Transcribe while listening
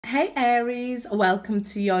Hey Aries, welcome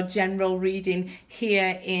to your general reading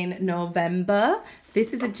here in November.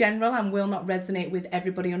 This is a general and will not resonate with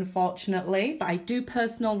everybody, unfortunately, but I do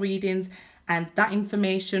personal readings and that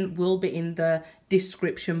information will be in the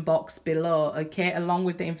description box below, okay, along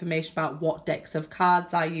with the information about what decks of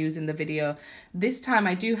cards I use in the video. This time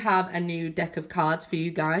I do have a new deck of cards for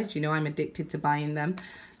you guys. You know I'm addicted to buying them.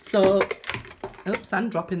 So, oops, I'm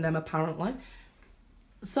dropping them apparently.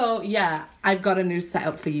 So yeah, I've got a new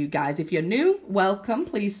setup for you guys. If you're new, welcome,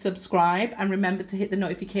 please subscribe and remember to hit the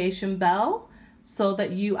notification bell so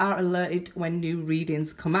that you are alerted when new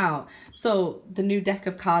readings come out. So the new deck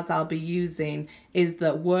of cards I'll be using is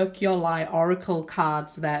the Work Your Light Oracle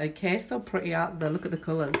cards there, okay? So pretty out there, look at the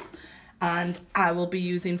colours. And I will be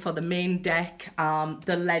using for the main deck,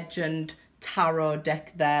 the Legend Tarot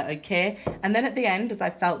deck there, okay? And then at the end, as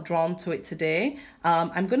I felt drawn to it today,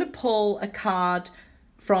 I'm going to pull a card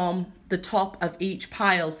from the top of each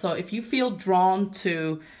pile. So if you feel drawn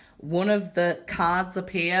to one of the cards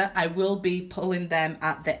up here, I will be pulling them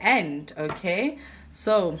at the end, okay?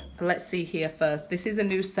 So let's see here first. This is a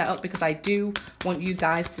new setup because I do want you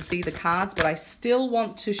guys to see the cards, but I still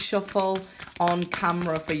want to shuffle on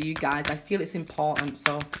camera for you guys. I feel it's important,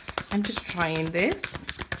 so I'm just trying this.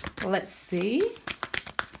 Let's see.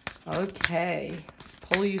 Okay, let's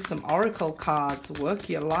pull you some oracle cards. Work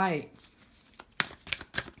your light.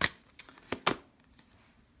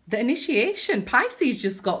 The initiation, Pisces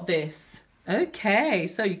just got this. Okay,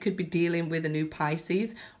 so you could be dealing with a new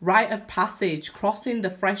Pisces. Rite of passage, crossing the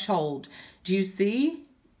threshold. Do you see?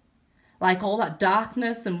 Like all that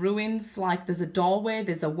darkness and ruins, like there's a doorway,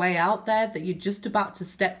 there's a way out there that you're just about to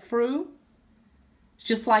step through. It's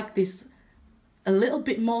just like this, a little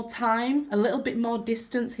bit more time, a little bit more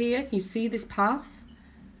distance here. Can you see this path?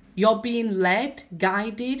 You're being led,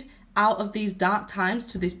 guided out of these dark times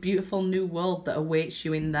to this beautiful new world that awaits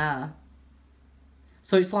you in there.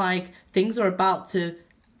 So it's like things are about to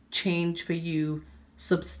change for you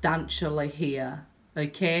substantially here,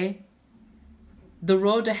 okay? The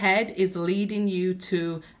road ahead is leading you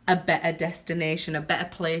to a better destination, a better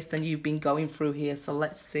place than you've been going through here. So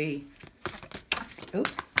let's see.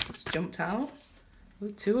 Oops, it's jumped out.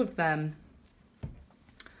 Ooh, two of them.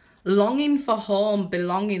 Longing for home,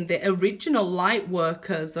 belonging, the original light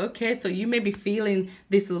workers. Okay, so you may be feeling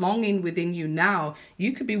this longing within you now.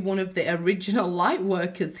 You could be one of the original light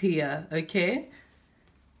workers here, okay?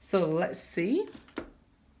 So let's see.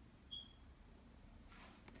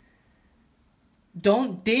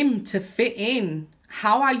 Don't dim to fit in.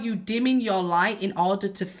 How are you dimming your light in order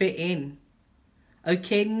to fit in?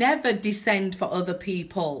 Okay, never descend for other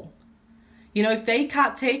people. You know, if they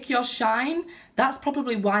can't take your shine, that's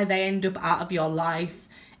probably why they end up out of your life.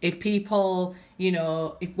 If people, you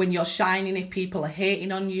know, if when you're shining, if people are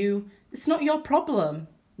hating on you, it's not your problem,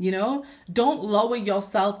 you know. Don't lower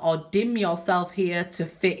yourself or dim yourself here to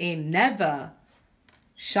fit in. Never.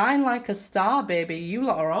 Shine like a star, baby. You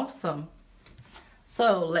lot are awesome.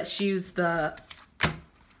 So let's use the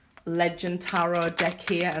Legend Tarot deck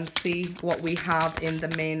here and see what we have in the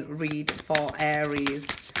main read for Aries.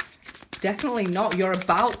 Definitely not. You're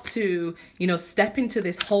about to, you know, step into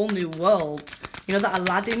this whole new world. You know that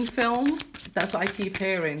Aladdin film? That's what I keep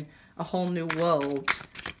hearing. A whole new world.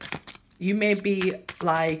 You may be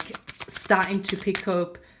like starting to pick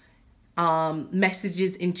up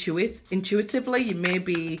messages intuitively. You may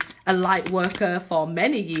be a light worker for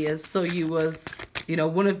many years. So you was, you know,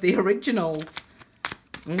 one of the originals.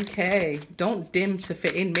 Okay. Don't dim to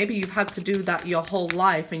fit in. Maybe you've had to do that your whole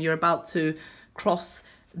life and you're about to cross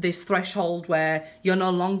this threshold where you're no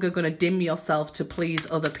longer going to dim yourself to please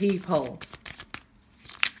other people.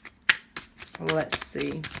 Let's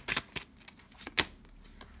see.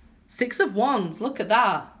 Six of Wands, look at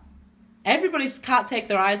that. Everybody can't take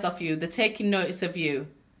their eyes off you. They're taking notice of you.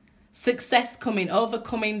 Success coming,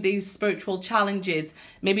 overcoming these spiritual challenges.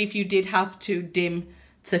 Maybe if you did have to dim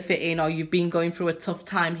to fit in or you've been going through a tough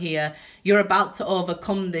time here, you're about to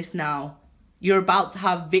overcome this now. You're about to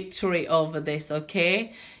have victory over this,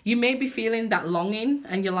 okay? You may be feeling that longing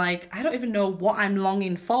and you're like, I don't even know what I'm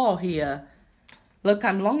longing for here. Look,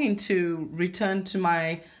 I'm longing to return to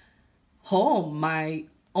my home, my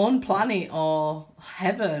own planet or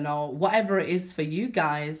heaven or whatever it is for you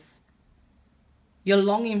guys. You're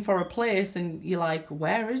longing for a place and you're like,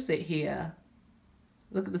 where is it here?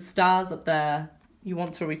 Look at the stars up there. You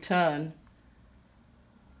want to return.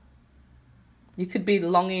 You could be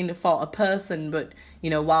longing for a person, but, you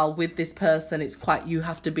know, while with this person, it's quite, you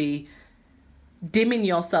have to be dimming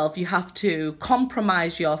yourself. You have to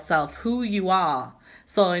compromise yourself, who you are.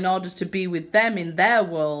 So in order to be with them in their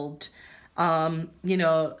world, you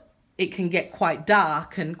know, it can get quite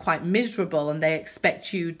dark and quite miserable, and they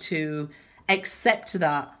expect you to accept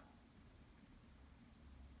that.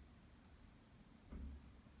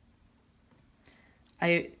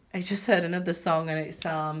 I just heard another song, and it's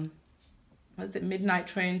what is it, Midnight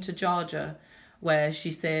Train to Georgia, where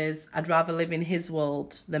she says, I'd rather live in his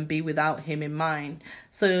world than be without him in mine.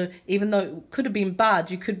 So even though it could have been bad,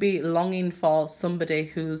 you could be longing for somebody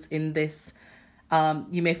who's in this,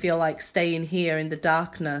 you may feel like staying here in the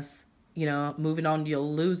darkness, you know, moving on,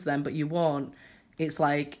 you'll lose them, but you won't. It's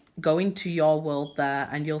like going to your world there,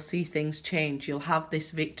 and you'll see things change. You'll have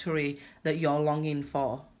this victory that you're longing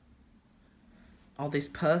for. Or this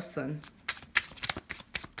person.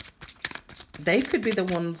 They could be the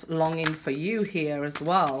ones longing for you here as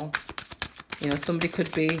well. You know, somebody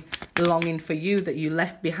could be longing for you that you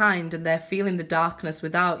left behind, and they're feeling the darkness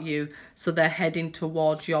without you, so they're heading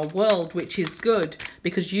towards your world, which is good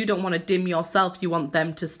because you don't want to dim yourself. You want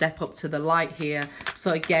them to step up to the light here.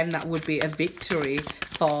 So again, that would be a victory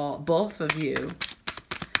for both of you.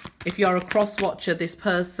 If you're a cross-watcher, this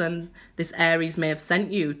person, this Aries, may have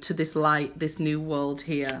sent you to this light, this new world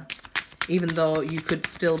here. Even though you could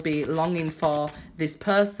still be longing for this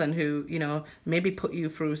person who, you know, maybe put you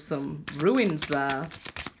through some ruins there.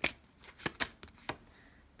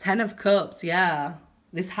 Ten of Cups, yeah.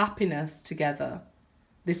 This happiness together.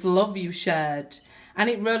 This love you shared. And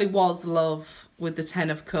it really was love with the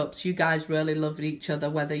Ten of Cups. You guys really loved each other,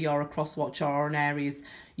 whether you're a cross-watcher or an Aries.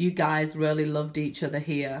 You guys really loved each other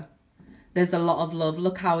here. There's a lot of love.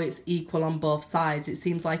 Look how it's equal on both sides. It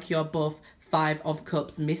seems like you're both Five of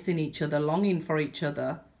Cups, missing each other, longing for each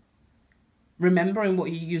other. Remembering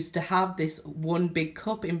what you used to have, this one big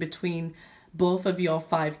cup in between both of your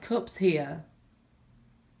 5 cups here.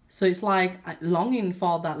 So it's like longing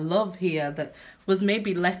for that love here that was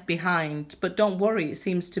maybe left behind. But don't worry, it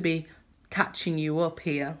seems to be catching you up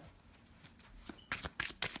here.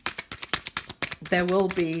 There will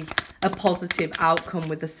be a positive outcome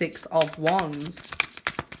with the 6 of Wands.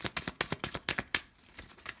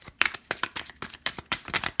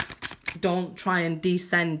 Don't try and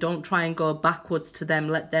descend. Don't try and go backwards to them.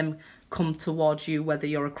 Let them come towards you, whether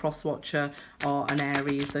you're a cross-watcher or an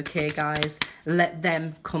Aries. Okay, guys? Let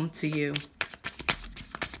them come to you.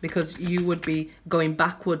 Because you would be going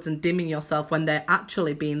backwards and dimming yourself when they're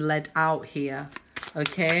actually being led out here.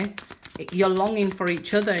 Okay? You're longing for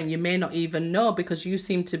each other, and you may not even know, because you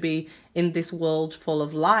seem to be in this world full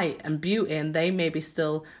of light and beauty, and they may be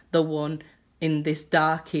still the one in this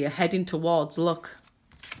dark here, heading towards, look.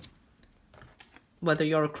 Whether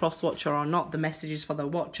you're a cross-watcher or not, the message is for the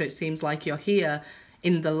watcher. It seems like you're here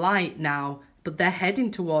in the light now, but they're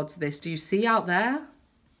heading towards this. Do you see out there?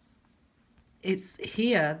 It's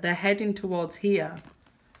here. They're heading towards here.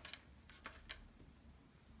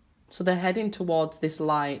 So they're heading towards this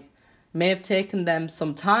light. May have taken them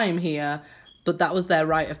some time here, but that was their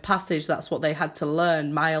rite of passage. That's what they had to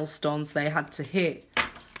learn, milestones they had to hit.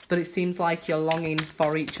 But it seems like you're longing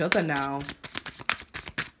for each other now.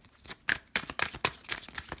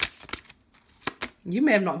 You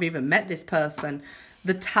may have not even met this person.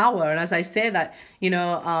 The Tower, and as I say that, you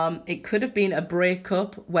know, it could have been a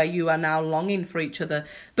breakup where you are now longing for each other.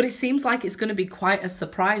 But it seems like it's going to be quite a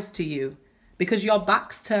surprise to you because your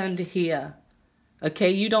back's turned here.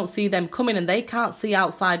 Okay, you don't see them coming, and they can't see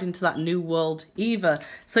outside into that new world either.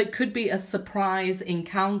 So it could be a surprise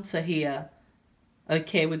encounter here.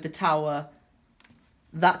 Okay, with the Tower.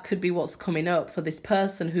 That could be what's coming up for this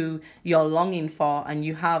person who you're longing for, and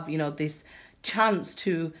you have, you know, this chance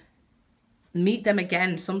to meet them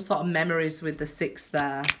again, some sort of memories with the 6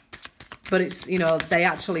 there. But it's, you know, they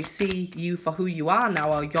actually see you for who you are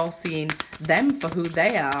now, or you're seeing them for who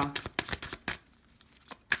they are.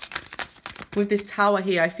 With this Tower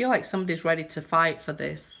here, I feel like somebody's ready to fight for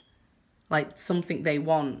this, like something they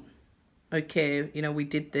want. Okay, you know, we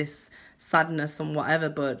did this sadness and whatever,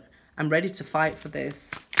 but I'm ready to fight for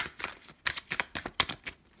this.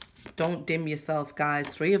 Don't dim yourself, guys.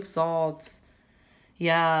 3 of Swords.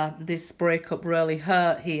 Yeah, this breakup really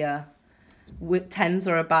hurt here. With 10s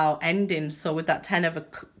are about ending. So with that 10 of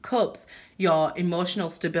Cups, your emotional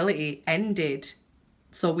stability ended.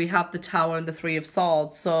 So we have the Tower and the 3 of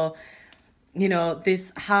Swords. So, you know,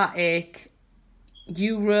 this heartache,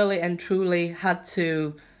 you really and truly had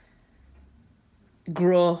to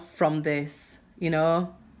grow from this, you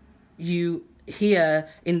know. You here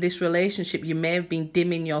in this relationship, you may have been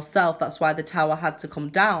dimming yourself. That's why the Tower had to come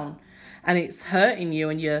down. And it's hurting you,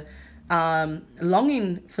 and you're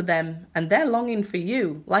longing for them, and they're longing for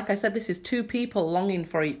you. Like I said, this is 2 people longing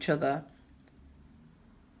for each other.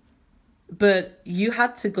 But you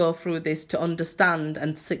had to go through this to understand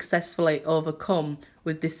and successfully overcome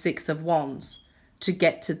with this Six of Wands to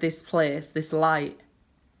get to this place, this light,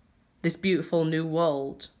 this beautiful new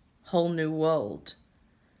world, whole new world.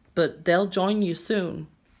 But they'll join you soon,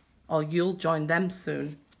 or you'll join them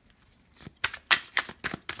soon.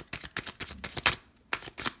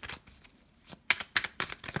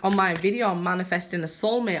 On my video on manifesting a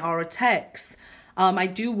soulmate or a text, I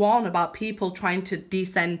do warn about people trying to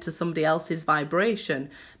descend to somebody else's vibration,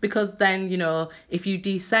 because then, you know, if you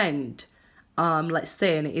descend, let's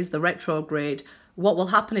say, and it is the retrograde, what will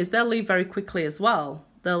happen is they'll leave very quickly as well.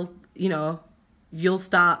 They'll, you know, you'll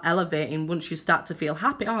start elevating once you start to feel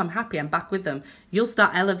happy. Oh, I'm happy, I'm back with them. You'll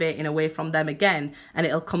start elevating away from them again, and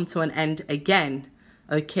it'll come to an end again.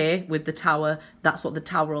 Okay, with the Tower, that's what the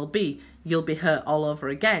Tower will be. You'll be hurt all over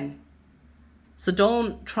again. So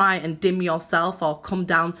don't try and dim yourself or come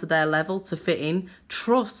down to their level to fit in.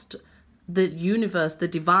 Trust the universe, the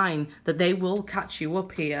divine, that they will catch you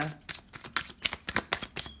up here.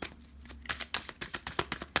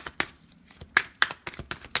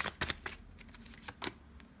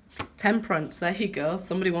 Temperance, there you go.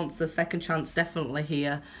 Somebody wants a second chance definitely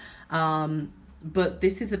here. But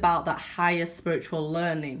this is about that higher spiritual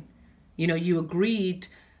learning. You know, you agreed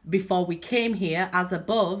before we came here, as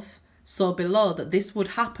above, so below, that this would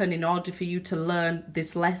happen in order for you to learn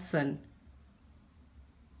this lesson.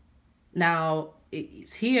 Now,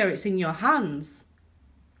 it's here, it's in your hands.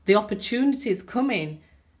 The opportunity is coming.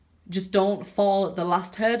 Just don't fall at the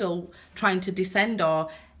last hurdle trying to descend or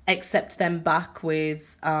accept them back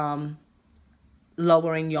with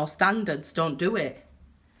lowering your standards. Don't do it.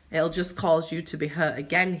 It'll just cause you to be hurt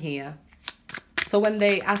again here. So when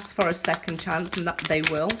they ask for a second chance, and that they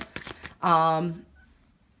will,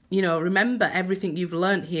 you know, remember everything you've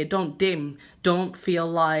learned here. Don't dim. Don't feel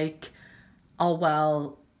like, oh,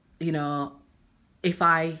 well, you know, if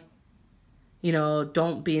I, you know,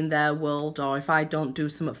 don't be in their world, or if I don't do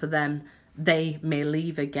something for them, they may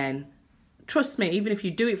leave again. Trust me, even if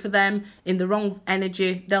you do it for them in the wrong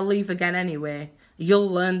energy, they'll leave again anyway. You'll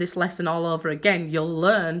learn this lesson all over again. You'll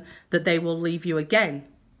learn that they will leave you again.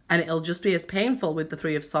 And it'll just be as painful with the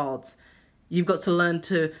Three of Swords. You've got to learn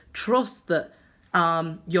to trust that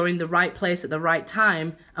you're in the right place at the right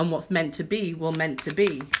time, and what's meant to be will meant to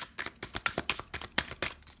be.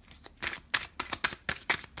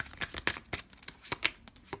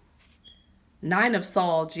 Nine of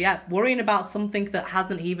Swords, yeah, worrying about something that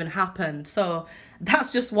hasn't even happened. So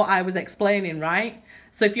that's just what I was explaining, right?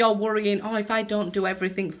 So if you're worrying, oh, if I don't do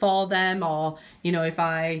everything for them, or, you know, if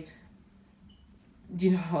I,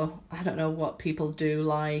 you know, I don't know what people do,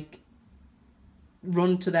 like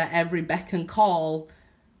run to their every beck and call,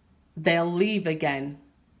 they'll leave again.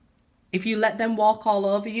 If you let them walk all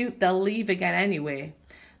over you, they'll leave again anyway.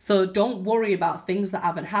 So don't worry about things that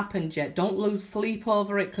haven't happened yet. Don't lose sleep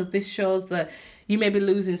over it, because this shows that you may be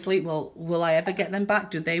losing sleep. Well, will I ever get them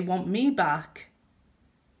back? Do they want me back?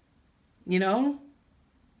 You know?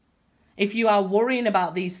 If you are worrying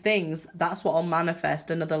about these things, that's what will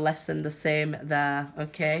manifest. Another lesson, the same there,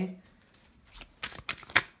 okay?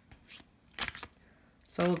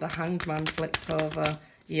 So the Hanged Man flipped over.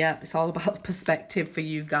 Yeah, it's all about perspective for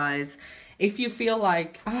you guys. If you feel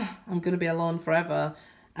like, oh, I'm going to be alone forever,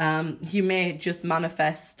 you may just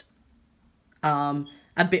manifest a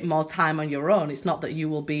bit more time on your own. It's not that you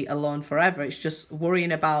will be alone forever. It's just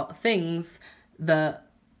worrying about things that,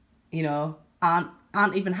 you know,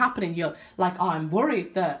 aren't even happening. You're like, oh, I'm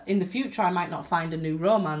worried that in the future I might not find a new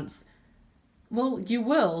romance. Well, you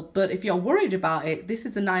will, but if you're worried about it, this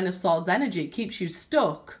is the Nine of Swords energy. It keeps you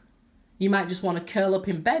stuck. You might just want to curl up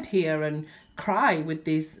in bed here and cry with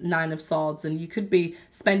these Nine of Swords, and you could be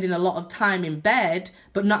spending a lot of time in bed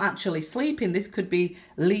but not actually sleeping. This could be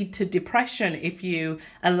lead to depression if you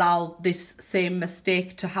allow this same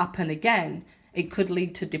mistake to happen again. It could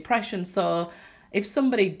lead to depression. So if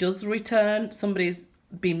somebody does return, somebody's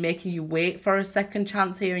been making you wait for a second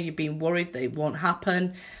chance here, and you've been worried that it won't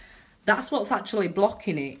happen, that's what's actually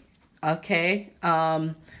blocking it, okay?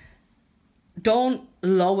 Don't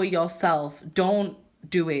lower yourself. Don't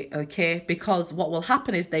do it, okay? Because what will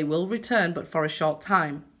happen is they will return, but for a short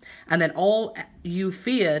time. And then all you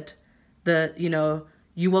feared that, you know,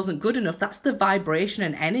 you wasn't good enough, that's the vibration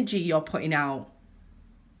and energy you're putting out.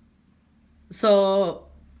 So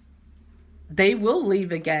they will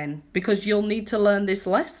leave again, because you'll need to learn this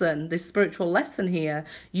lesson, this spiritual lesson here.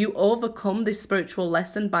 You overcome this spiritual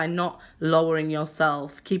lesson by not lowering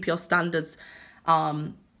yourself. Keep your standards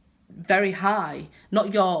very high,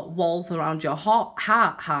 not your walls around your heart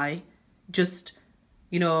high, just,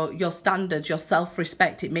 you know, your standards, your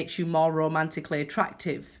self-respect. It makes you more romantically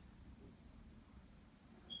attractive.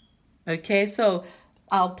 Okay, so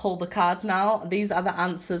I'll pull the cards now. These are the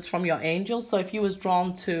answers from your angels. So if you was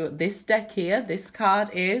drawn to this deck here, this card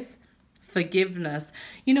is forgiveness.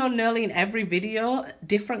 You know, nearly in every video,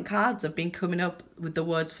 different cards have been coming up with the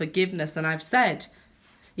words forgiveness. And I've said,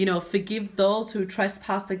 you know, forgive those who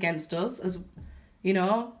trespass against us, as, you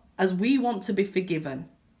know, as we want to be forgiven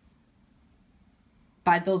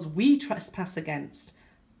by those we trespass against.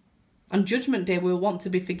 On Judgment Day, we'll want to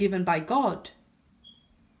be forgiven by God.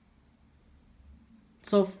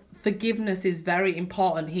 So forgiveness is very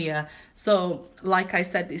important here. So like I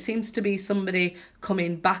said, it seems to be somebody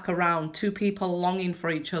coming back around, two people longing for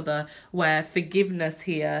each other, where forgiveness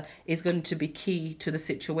here is going to be key to the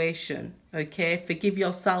situation. Okay, forgive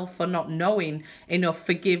yourself for not knowing enough.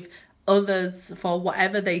 Forgive others for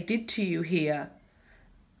whatever they did to you here.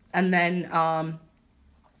 And then,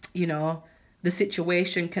 you know, the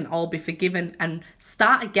situation can all be forgiven, and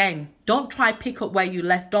start again. Don't try pick up where you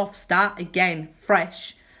left off. Start again,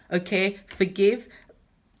 fresh. Okay, forgive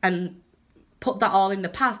and put that all in the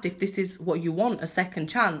past if this is what you want, a second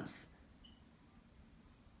chance.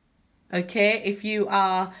 Okay, if you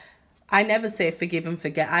are, I never say forgive and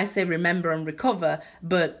forget. I say remember and recover,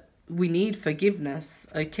 but we need forgiveness,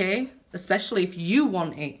 okay? Especially if you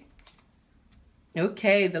want it.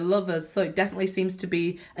 Okay, the Lovers. So it definitely seems to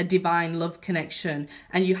be a divine love connection,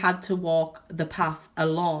 and you had to walk the path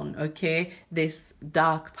alone, okay? This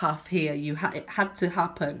dark path here, it had to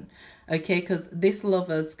happen, okay? Because this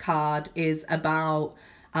Lovers card is about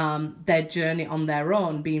their journey on their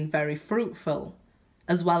own being very fruitful,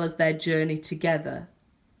 as well as their journey together.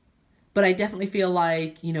 But I definitely feel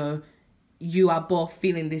like, you know, you are both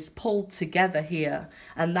feeling this pull together here,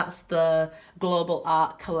 and that's the Global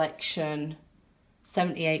Art Collection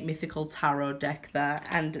 78 Mythical Tarot deck there.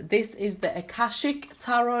 And this is the Akashic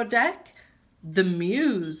Tarot deck, the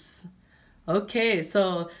Muse. Okay,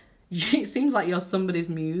 so it seems like you're somebody's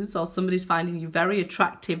muse, or somebody's finding you very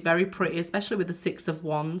attractive, very pretty, especially with the Six of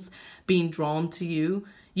Wands being drawn to you.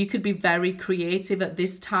 You could be very creative at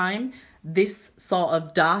this time. This sort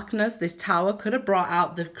of darkness, this tower, could have brought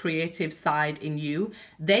out the creative side in you.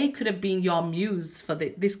 They could have been your muse for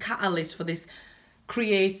this catalyst, for this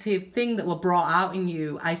creative thing that were brought out in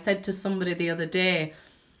you. I said to somebody the other day,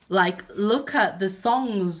 like, look at the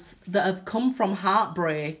songs that have come from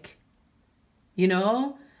heartbreak, you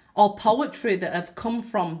know, or poetry that have come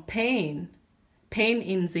from pain,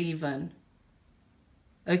 paintings even.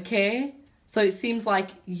 Okay, so it seems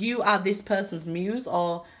like you are this person's muse,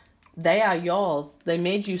 or they are yours. They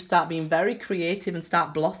made you start being very creative and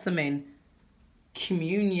start blossoming.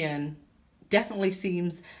 Communion definitely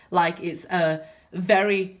seems like it's a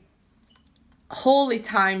very holy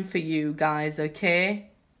time for you guys, okay?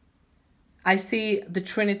 I see the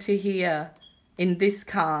Trinity here in this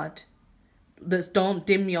card. That's don't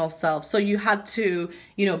dim yourself. So you had to,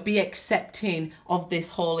 you know, be accepting of this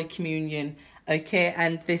holy communion, okay?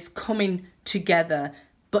 And this coming together,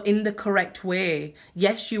 but in the correct way.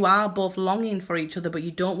 Yes, you are both longing for each other, but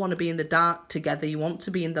you don't want to be in the dark together. You want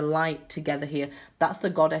to be in the light together here. That's the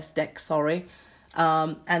Goddess deck, sorry.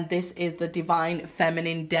 And this is the Divine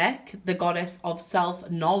Feminine deck, the Goddess of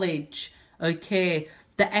Self-Knowledge. Okay,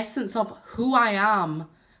 the essence of who I am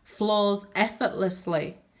flows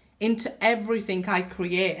effortlessly into everything I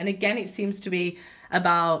create. And again, it seems to be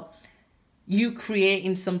about you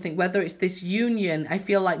creating something, whether it's this union. I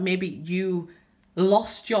feel like maybe you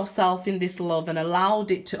lost yourself in this love and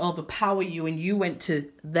allowed it to overpower you, and you went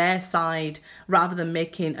to their side rather than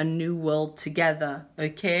making a new world together,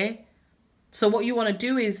 okay? So what you want to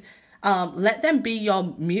do is let them be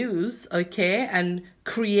your muse, okay? And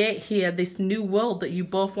create here this new world that you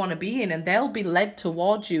both want to be in, and they'll be led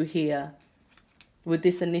towards you here with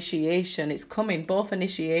this initiation. It's coming, both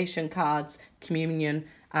initiation cards, communion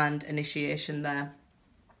and initiation there.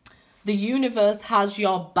 The Universe has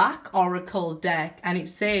your back oracle deck, and it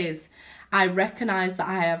says, I recognize that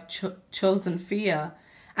I have chosen fear,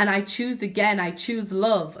 and I choose again, I choose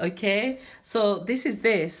love, okay? So this is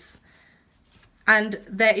this. And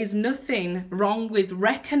there is nothing wrong with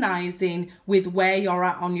recognizing with where you're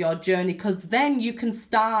at on your journey, because then you can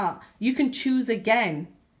start, you can choose again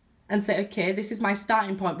and say, okay, this is my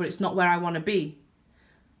starting point, but it's not where I want to be.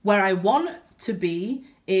 Where I want to be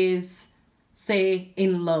is, say,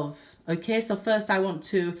 in love. Okay, so first I want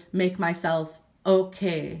to make myself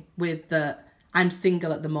okay with the, I'm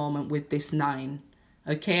single at the moment with this 9.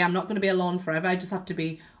 Okay, I'm not going to be alone forever. I just have to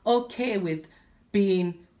be okay with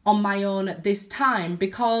being on my own at this time,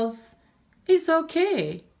 because it's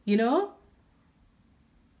okay, you know?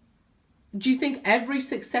 Do you think every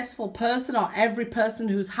successful person or every person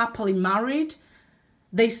who's happily married,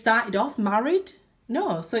 they started off married?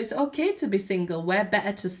 No, so it's okay to be single. Where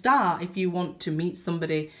better to start if you want to meet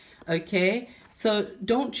somebody, okay? So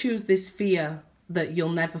don't choose this fear that you'll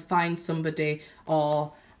never find somebody,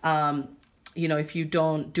 or, you know, if you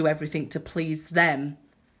don't do everything to please them,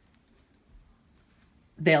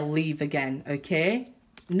 they'll leave again, okay?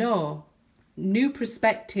 No, new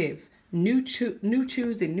perspective, new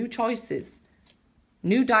choosing, new choices,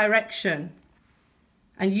 new direction.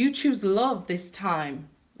 And you choose love this time,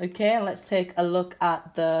 okay? Let's take a look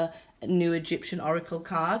at the new Egyptian oracle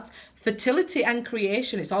cards. Fertility and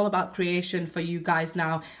creation. It's all about creation for you guys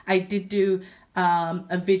now. I did do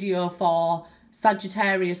a video for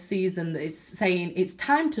Sagittarius season that is saying it's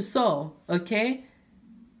time to sow, okay?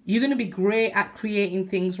 You're going to be great at creating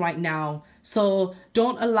things right now. So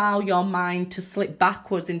don't allow your mind to slip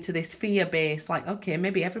backwards into this fear base. Like, okay,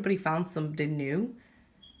 maybe everybody found somebody new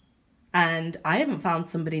and I haven't found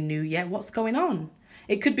somebody new yet. What's going on?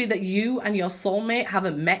 It could be that you and your soulmate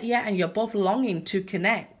haven't met yet and you're both longing to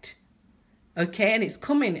connect. Okay, and it's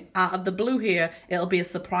coming out of the blue here. It'll be a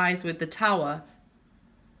surprise with the Tower.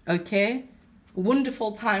 Okay?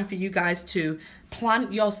 Wonderful time for you guys to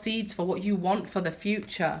plant your seeds for what you want for the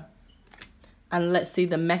future. And let's see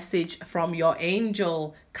the message from your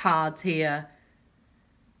angel cards here.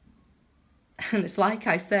 And it's like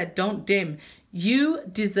I said, don't dim. You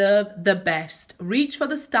deserve the best. Reach for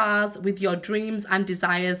the stars with your dreams and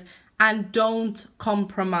desires and don't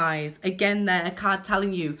compromise. Again, there, a card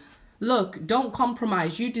telling you, look, don't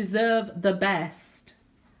compromise. You deserve the best.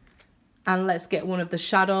 And let's get one of the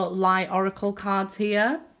Shadow Light Oracle cards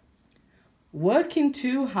here. Working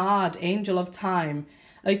too hard, Angel of Time.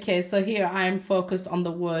 Okay, so here I am focused on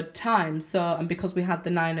the word time. So, and because we had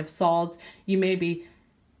the Nine of Swords, you may be,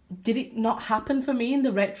 did it not happen for me in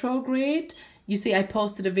the retrograde? You see, I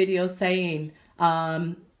posted a video saying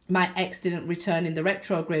my ex didn't return in the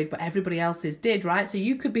retrograde, but everybody else's did, right? So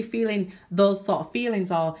you could be feeling those sort of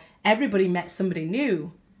feelings, or everybody met somebody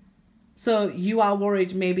new. So you are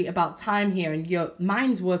worried maybe about time here, and your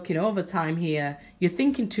mind's working overtime here. You're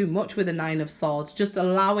thinking too much with the Nine of Swords. Just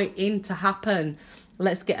allow it in to happen.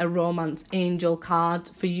 Let's get a romance angel card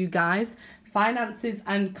for you guys. Finances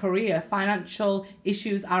and career. Financial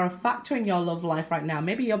issues are a factor in your love life right now.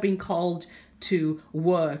 Maybe you're being called to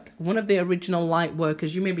work. One of the original light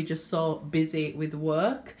workers, you may be just so busy with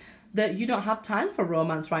work that you don't have time for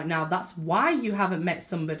romance right now. That's why you haven't met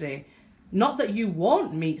somebody. Not that you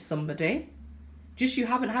won't meet somebody, just you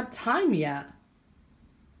haven't had time yet.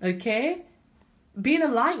 Okay? Being a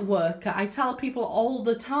light worker, I tell people all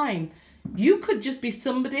the time, you could just be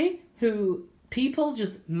somebody who people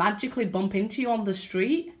just magically bump into you on the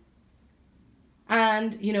street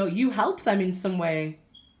and, you know, you help them in some way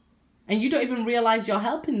and you don't even realize you're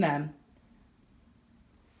helping them.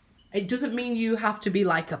 It doesn't mean you have to be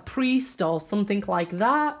like a priest or something like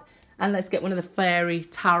that. And let's get one of the fairy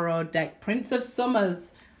tarot deck. Prince of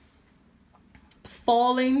Summers.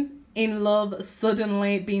 Falling in love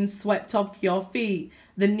suddenly, being swept off your feet.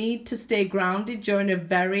 The need to stay grounded during a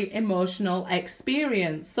very emotional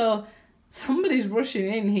experience. So somebody's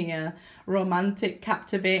rushing in here. Romantic,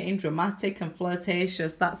 captivating, dramatic and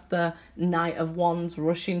flirtatious. That's the Knight of Wands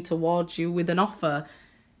rushing towards you with an offer.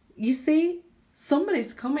 You see,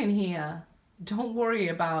 somebody's coming here. Don't worry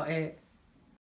about it.